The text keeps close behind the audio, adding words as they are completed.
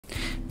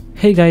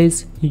Hey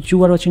guys,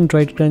 you are watching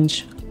Droid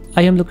Crunch.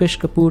 I am Lokesh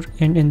Kapoor,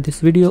 and in this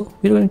video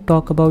we are going to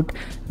talk about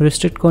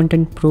Restrict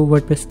Content Pro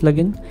WordPress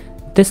plugin.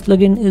 This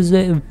plugin is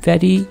a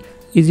very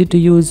easy to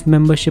use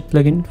membership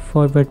plugin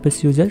for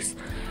WordPress users.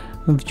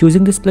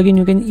 Using this plugin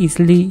you can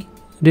easily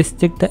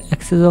restrict the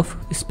access of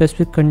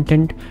specific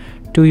content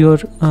to your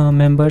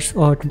members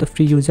or to the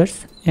free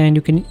users, and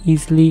you can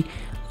easily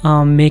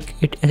make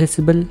it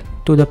accessible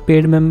to the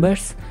paid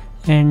members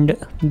and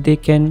they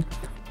can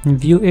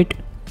view it,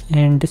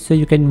 and this way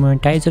you can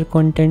monetize your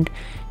content.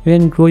 You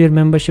can grow your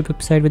membership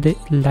website with a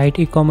light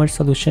e-commerce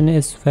solution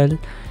as well.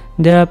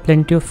 There are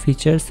plenty of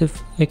features.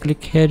 If I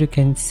click here, you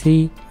can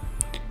see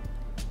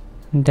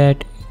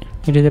that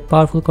it is a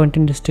powerful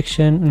content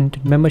restriction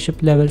and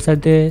membership levels are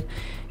there.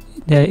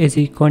 There is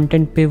a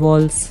content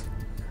paywalls,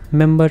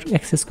 member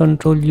access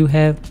control you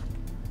have.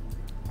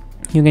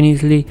 You can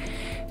easily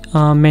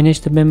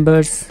manage the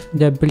members.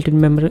 There are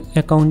built-in member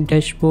account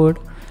dashboard.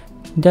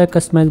 There are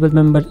customizable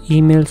member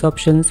emails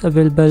options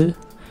available.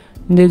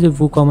 There is a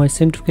WooCommerce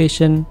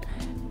certification.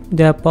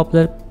 There are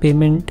popular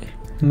payment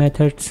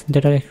methods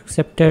that are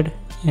accepted,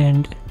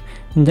 and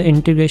the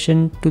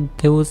integration to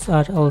those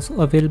are also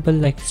available,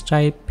 like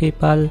Stripe,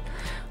 PayPal,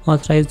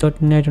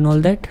 Authorize.net and all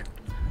that.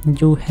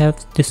 You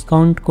have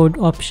discount code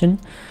option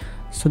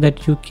so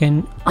that you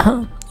can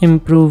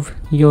improve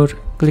your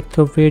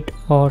click-through rate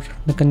or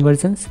the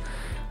conversions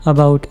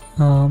about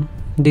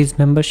these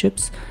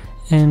memberships.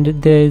 And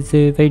there is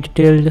a very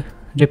detailed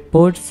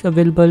reports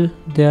available.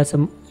 There are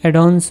some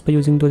add-ons. By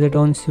using those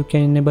add-ons you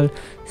can enable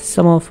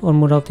some of or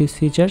more of these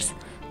features.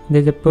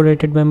 There's a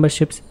prorated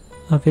memberships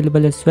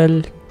available as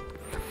well.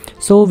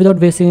 So without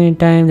wasting any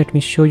time, let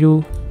me show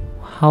you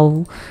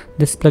how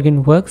this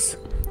plugin works.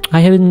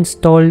 I have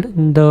installed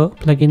the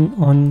plugin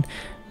on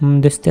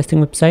this testing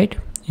website,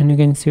 and you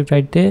can see it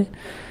right there.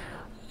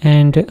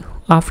 And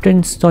after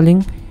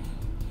installing,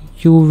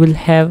 you will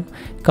have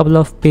a couple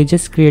of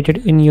pages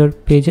created in your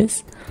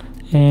pages,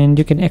 and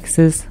you can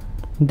access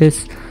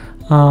this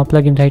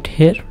plugin right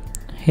here.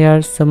 Here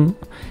are some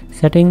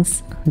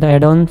settings, the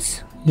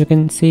add-ons. You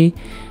can see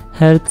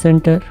help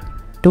center,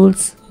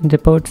 tools,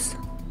 reports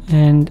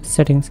and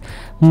settings.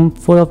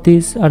 4 of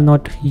these are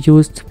not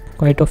used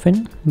quite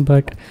often,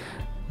 but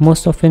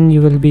most often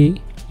you will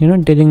be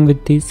dealing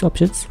with these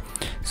options.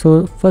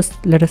 So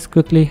first let us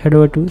quickly head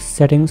over to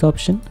settings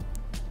option,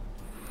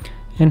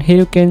 and here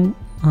you can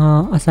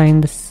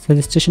assign the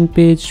registration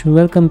page,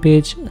 welcome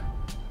page,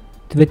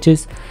 which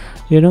is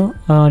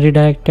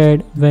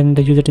redirected when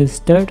the user is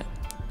registered,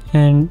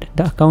 and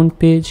the account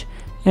page,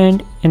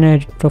 and an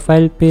edit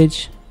profile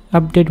page,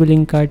 update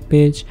billing card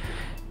page.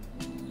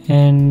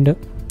 And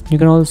you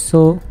can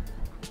also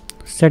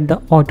set the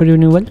auto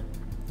renewal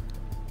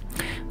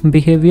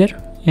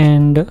behavior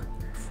and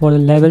for the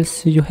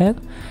levels you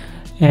have,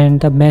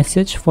 and the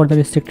message for the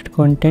restricted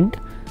content.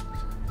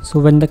 So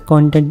when the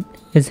content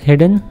is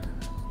hidden,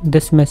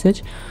 this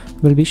message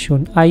will be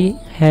shown. I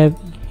have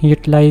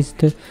utilized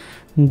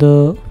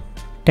the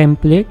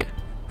template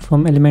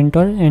from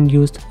Elementor and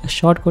used a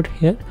shortcode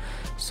here,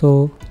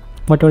 so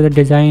whatever the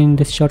design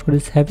this shortcode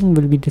is having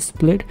will be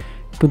displayed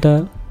to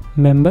the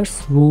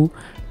members who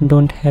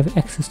don't have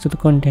access to the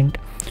content,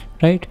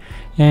 right?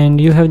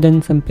 And you have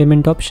done some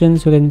payment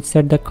options. You can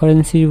set the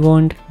currency you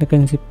want, the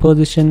currency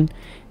position,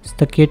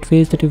 the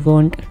gateways that you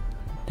want.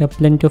 There are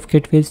plenty of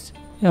gateways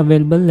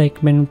available,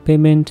 like manual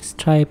payment,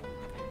 Stripe,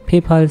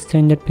 PayPal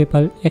Standard,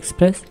 PayPal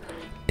Express,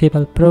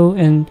 PayPal Pro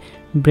and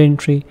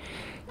Braintree.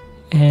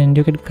 And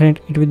you can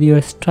connect it with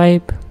your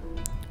Stripe.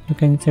 You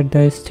can set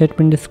the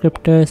statement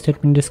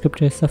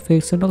descriptor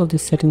suffix, and all of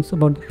these settings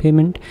about the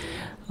payment.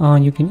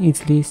 You can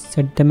easily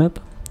set them up.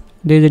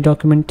 There is a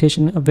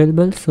documentation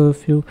available, so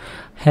if you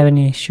have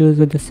any issues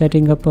with the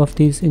setting up of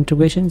these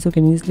integrations, you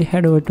can easily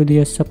head over to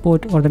the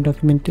support or the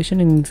documentation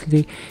and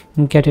easily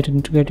get it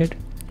integrated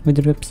with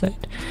the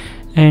website.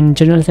 And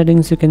general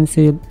settings, you can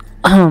see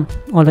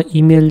all the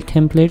email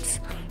templates,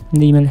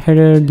 the email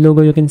header,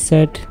 logo you can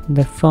set,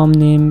 the from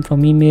name,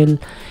 from email,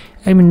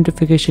 admin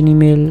notification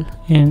email,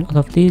 and all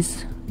of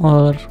these.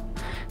 Or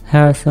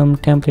have some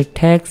template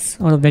tags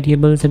or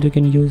variables that you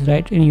can use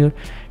right in your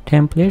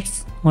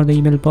templates or the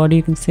email body,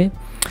 you can say,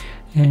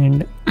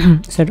 and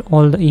set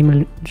all the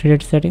email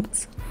related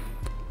settings.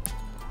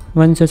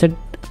 Once you're set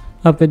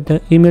up with the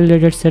email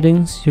related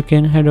settings, you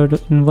can head over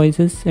to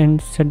invoices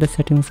and set the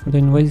settings for the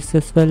invoices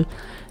as well.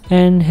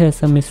 And here's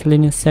some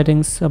miscellaneous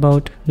settings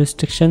about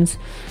restrictions.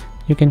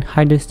 You can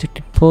hide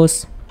restricted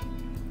posts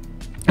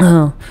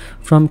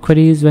from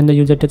queries when the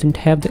user doesn't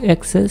have the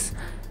access,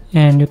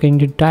 and you can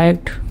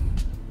redirect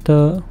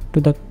to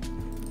the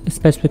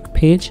specific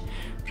page,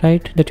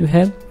 right, that you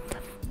have.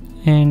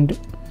 And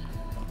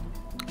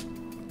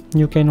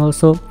you can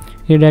also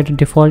redirect the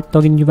default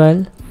login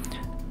URL.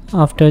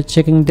 After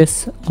checking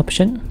this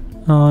option,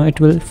 it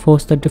will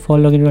force the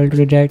default login URL to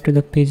redirect to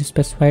the page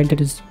specified, that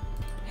is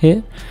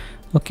here.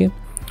 Okay.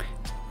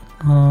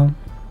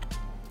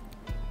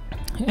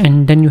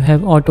 And then you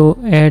have auto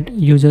add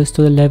users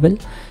to the level.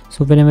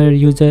 So whenever a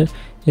user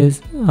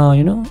is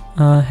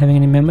having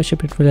any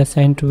membership, it will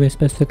assign to a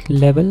specific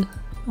level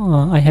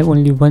I have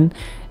only one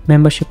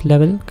membership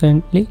level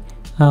currently,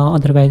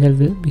 otherwise I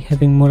will be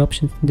having more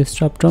options in this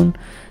drop down.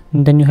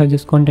 And then you have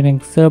this content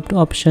excerpt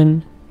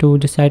option to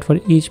decide for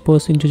each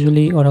post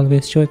individually, or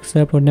always show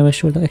excerpt or never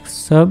show the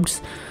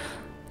excerpts.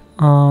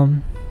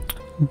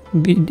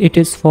 It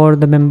is for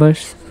the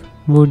members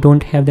who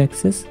don't have the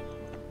access.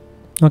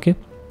 Okay,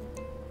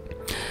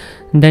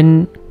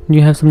 then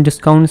you have some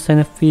discount sign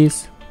up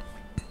fees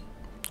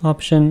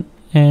option,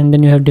 and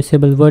then you have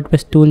disable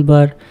WordPress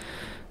toolbar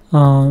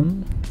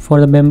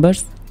for the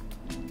members.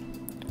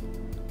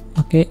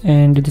 Okay,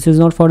 and this is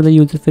not for the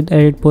users with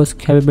edit post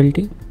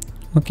capability.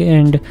 Okay,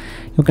 and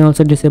you can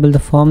also disable the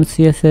form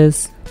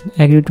CSS,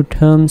 agree to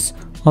terms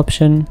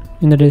option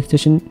in the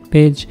registration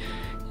page,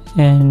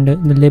 and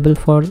the label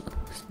for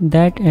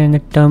that, and the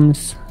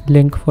terms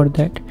link for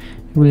that.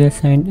 You will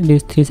assign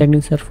these 3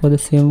 settings are for the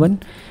same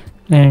one,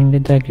 and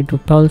the agree to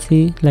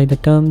policy like the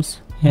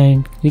terms,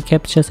 and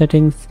reCAPTCHA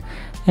settings,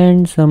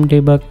 and some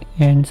debug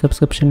and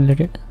subscription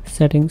related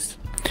settings.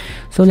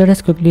 So let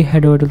us quickly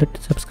head over to the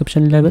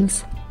subscription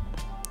levels,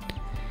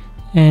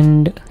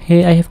 and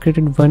here I have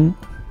created one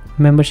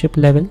membership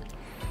level.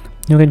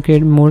 You can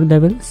create more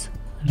levels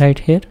right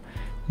here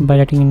by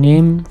writing a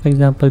name, for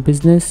example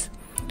business,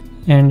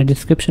 and a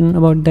description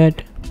about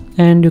that,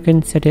 and you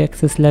can set a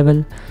access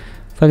level.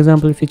 For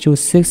example, if you choose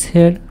 6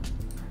 here,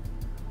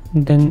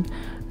 then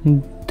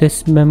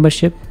this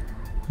membership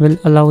will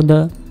allow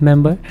the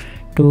member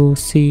to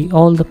see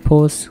all the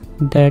posts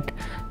that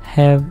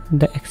have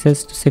the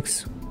access to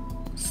 6.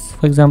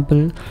 For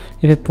example,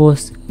 if a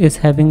post is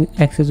having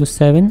access to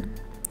 7,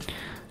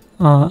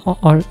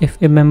 or if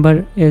a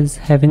member is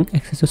having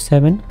access to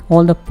 7,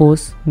 all the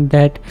posts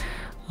that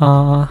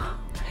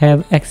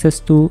have access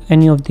to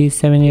any of these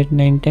 7, 8,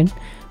 9, 10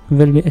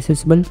 will be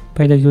accessible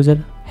by the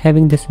user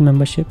having this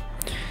membership.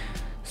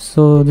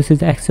 So this is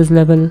the access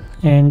level,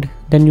 and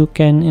then you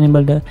can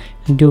enable the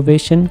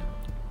duration,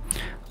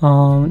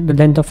 the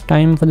length of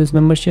time for this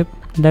membership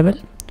level,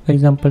 for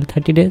example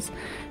 30 days,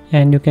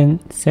 and you can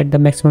set the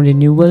maximum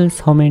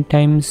renewals, how many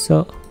times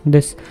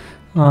this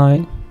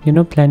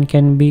plan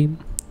can be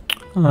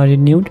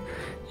renewed,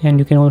 and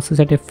you can also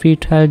set a free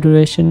trial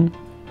duration,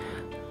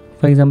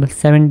 for example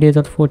 7 days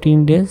or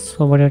 14 days,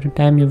 or whatever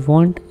time you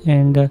want,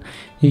 and the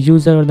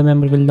user or the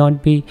member will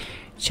not be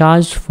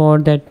charged for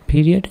that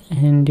period.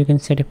 And you can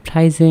set a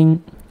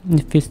pricing.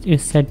 If it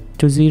is set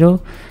to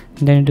 0,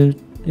 then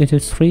it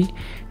is free,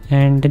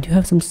 and then you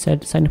have some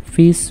set sign up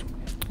fees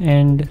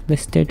and the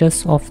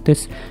status of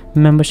this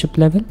membership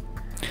level,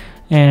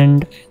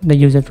 and the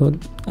user role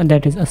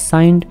that is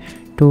assigned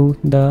to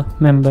the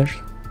member.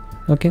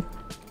 Okay,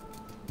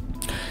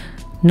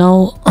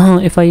 now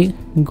if I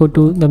go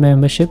to the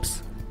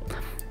memberships,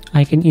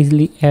 I can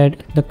easily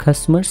add the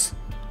customers.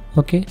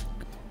 Okay,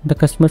 the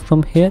customers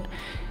from here,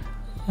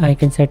 I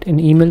can set an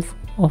email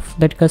of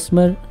that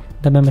customer,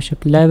 the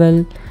membership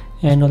level,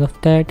 and all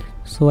of that.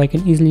 So I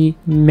can easily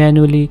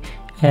manually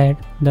add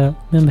the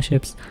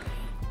memberships.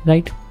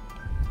 Right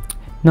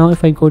now,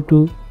 if I go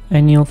to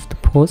any of the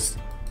posts,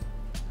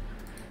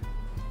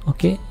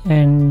 okay,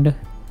 and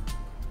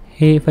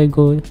here if I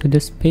go to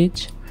this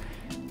page,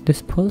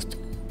 this post,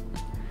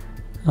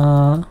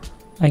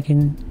 I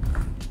can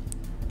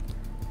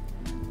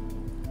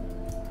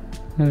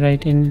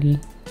write in the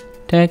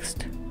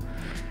text.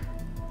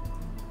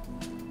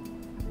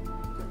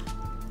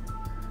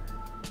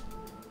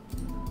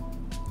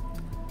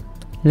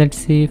 Let's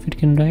see if it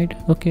can write.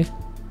 Okay,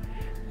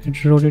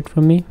 it wrote it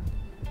for me.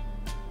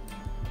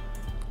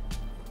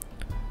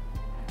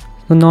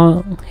 So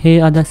now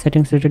here are the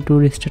settings related to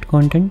Restrict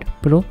Content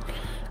Pro.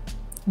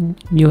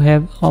 You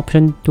have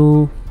option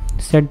to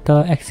set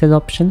the access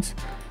options.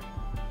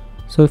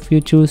 So if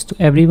you choose to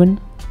everyone,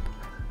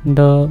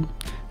 the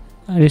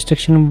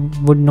restriction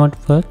would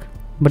not work,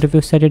 but if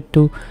you set it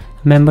to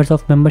members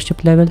of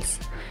membership levels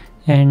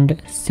and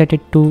set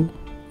it to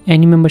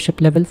any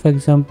membership level, for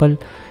example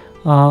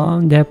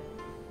there are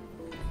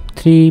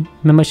 3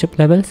 membership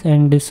levels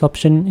and this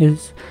option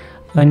is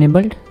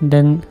enabled,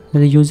 then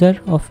the user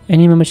of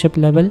any membership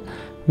level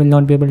will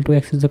not be able to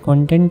access the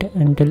content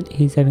until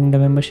he's having the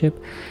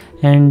membership.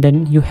 And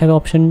then you have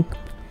option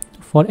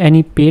for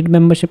any paid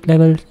membership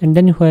levels, and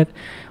then you have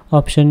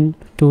option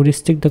to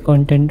restrict the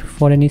content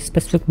for any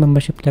specific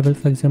membership level,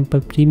 for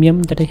example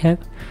premium that I have.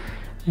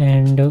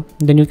 And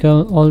then you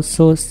can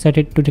also set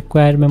it to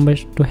require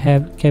members to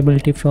have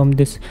capability from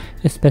this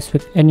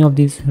specific any of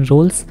these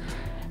roles.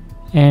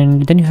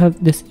 And then you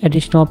have this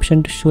additional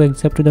option to show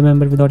except to the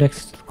member without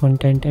access to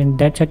content, and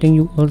that setting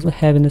you also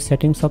have in the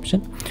settings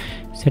option,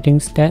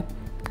 settings tab.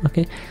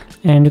 Okay,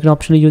 and you can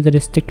optionally use the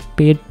restrict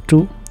paid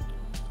to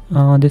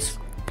this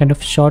kind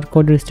of short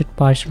code restrict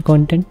partial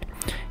content,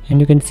 and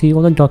you can see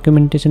all the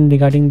documentation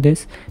regarding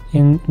this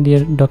in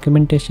their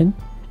documentation.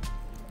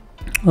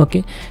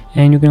 Okay,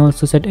 and you can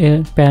also set a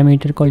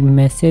parameter called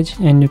message,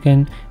 and you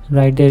can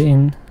write there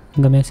in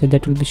the message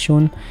that will be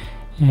shown,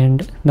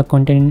 and the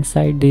content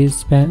inside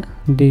these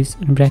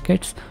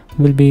brackets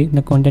will be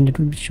the content that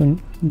will be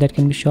shown, that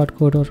can be short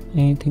code or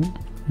anything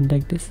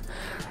like this.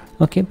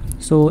 Okay,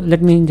 so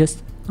let me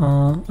just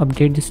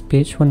update this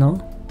page for now,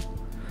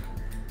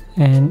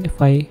 and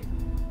if I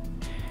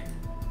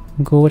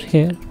go over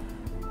here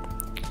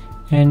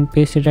and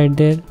paste it right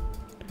there,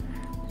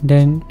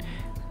 then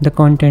the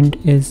content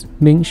is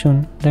being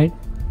shown, right?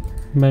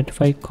 But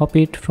if I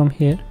copy it from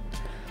here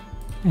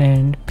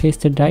and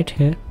paste it right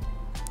here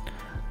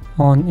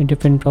on a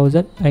different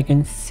browser, I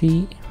can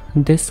see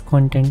this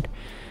content,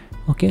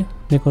 okay,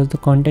 because the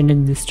content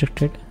is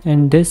restricted.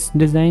 And this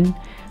design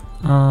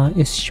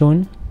is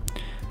shown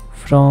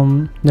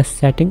from the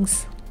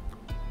settings,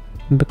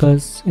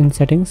 because in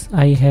settings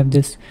I have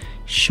this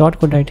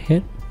shortcode right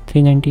here,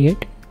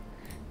 398,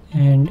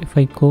 and if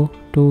I go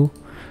to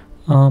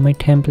my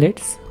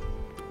templates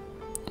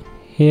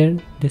here,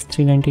 this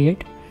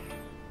 398,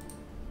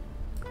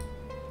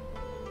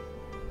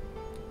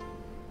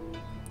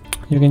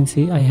 you can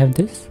see I have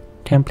this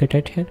template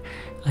right here.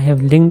 I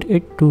have linked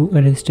it to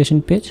a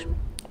registration page,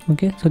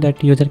 okay, so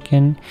that user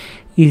can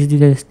easily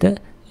register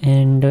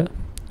and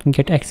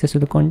get access to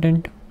the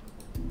content.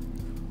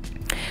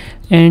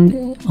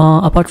 And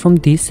apart from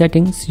these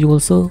settings, you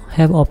also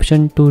have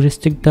option to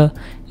restrict the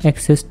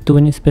access to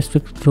any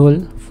specific role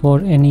for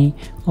any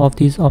of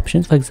these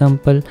options. For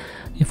example,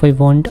 if I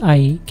want,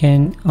 I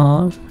can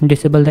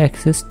disable the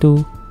access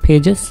to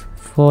pages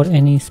for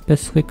any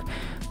specific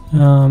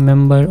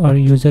member or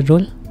user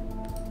role.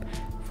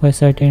 For a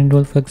certain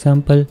role, for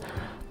example,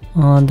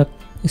 the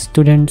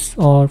students,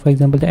 or for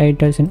example the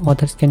editors and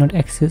authors, cannot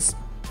access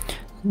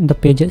the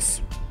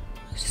pages,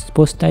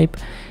 post type.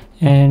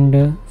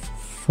 And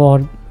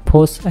for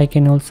posts, I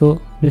can also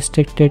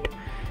restrict it,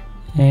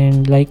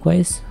 and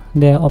likewise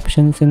there are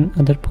options in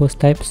other post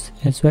types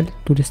as well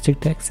to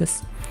restrict the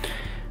access.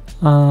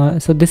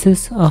 So this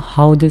is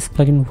how this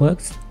plugin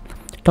works.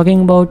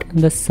 Talking about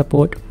the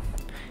support,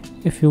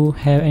 if you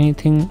have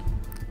anything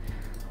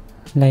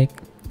like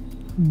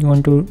you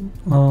want to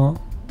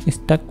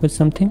stuck with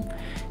something,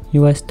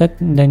 you are stuck,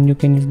 then you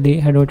can easily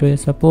head over to the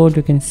support.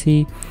 You can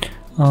see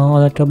all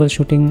the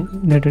troubleshooting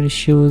related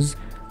issues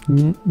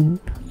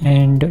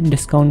and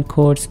discount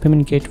codes,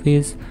 payment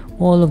gateways,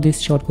 all of these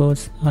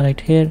shortcodes are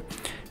right here.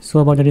 So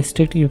about the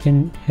restrict, you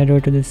can head over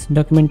to this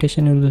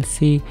documentation. You will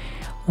see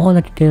all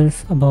the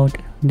details about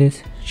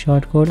this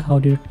shortcode, how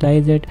to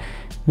utilize it,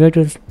 where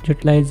to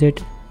utilize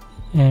it,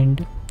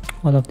 and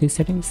all of these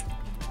settings.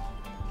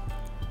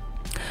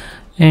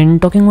 And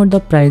talking about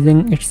the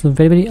pricing, it's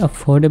very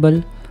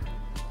affordable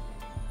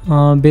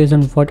based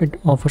on what it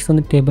offers on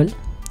the table.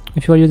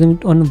 If you are using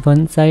it on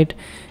one site,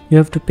 you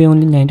have to pay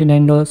only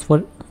 $99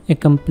 for a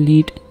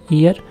complete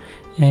year,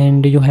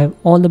 and you have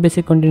all the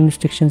basic content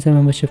restrictions and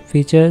membership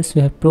features.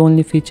 You have pro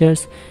only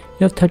features,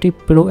 you have 30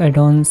 pro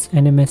add-ons,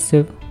 and a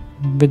massive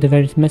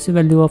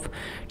value of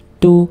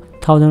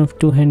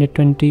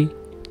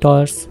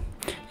 $2,220,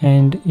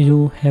 and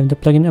you have the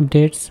plugin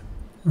updates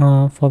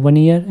for 1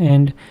 year,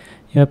 and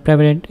you have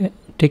private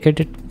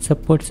ticketed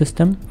support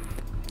system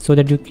so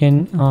that you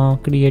can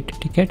create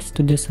tickets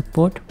to this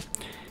support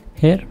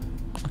here.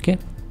 Okay,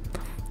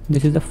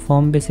 this is the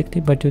form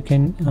basically, but you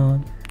can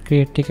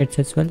create tickets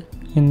as well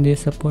in the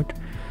support.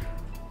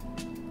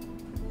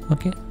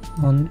 Okay,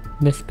 on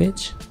this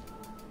page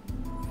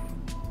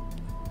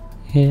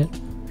here,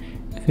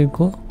 if you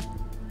go,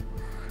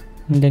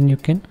 then you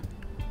can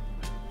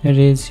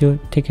raise your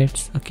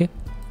tickets, okay,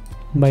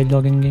 by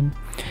logging in.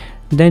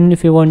 Then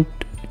if you want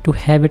to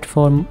have it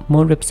for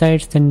more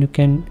websites, then you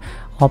can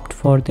opt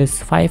for this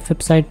 5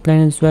 website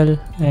plan as well.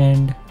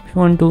 And if you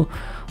want to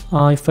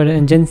if you're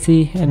an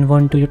agency and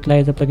want to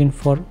utilize the plugin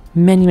for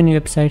many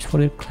websites for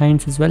your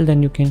clients as well,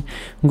 then you can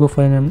go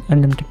for an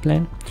unlimited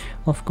plan,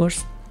 of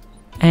course.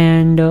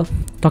 And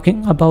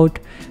talking about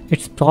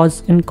its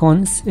pros and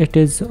cons, it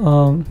is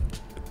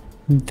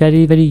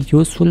very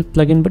useful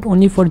plugin, but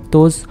only for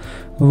those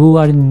who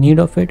are in need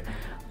of it,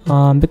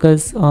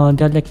 because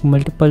there are like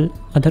multiple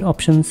other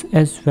options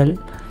as well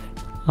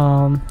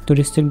to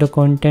restrict the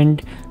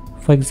content.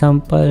 For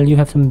example, you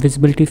have some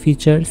visibility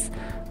features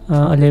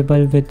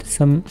available with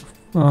some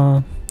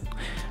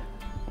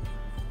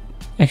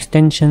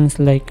extensions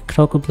like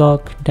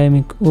CrocodBlock,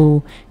 Dynamic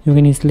O. You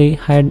can easily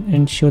hide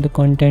and show the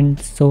content.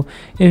 So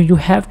if you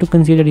have to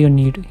consider your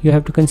need, you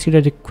have to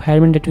consider the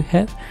requirement that you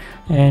have,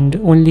 and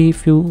only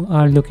if you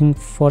are looking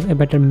for a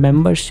better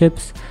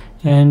memberships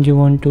and you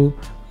want to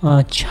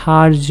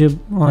charge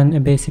on a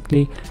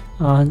basically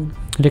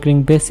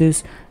recurring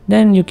basis,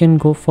 then you can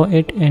go for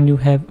it and you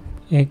have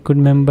a good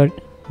member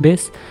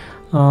base.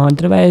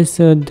 Otherwise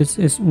this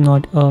is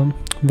not a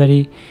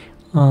very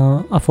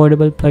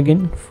affordable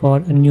plugin for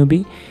a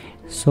newbie,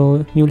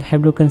 so you'll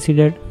have to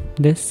consider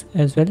this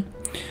as well.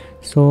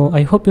 So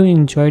I hope you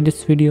enjoyed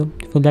this video.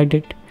 If you liked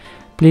it,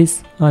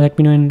 please let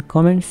me know in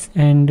comments,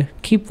 and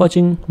keep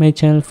watching my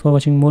channel for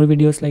watching more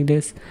videos like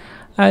this.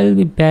 I'll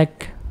be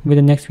back with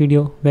the next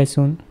video very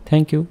soon.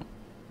 Thank you.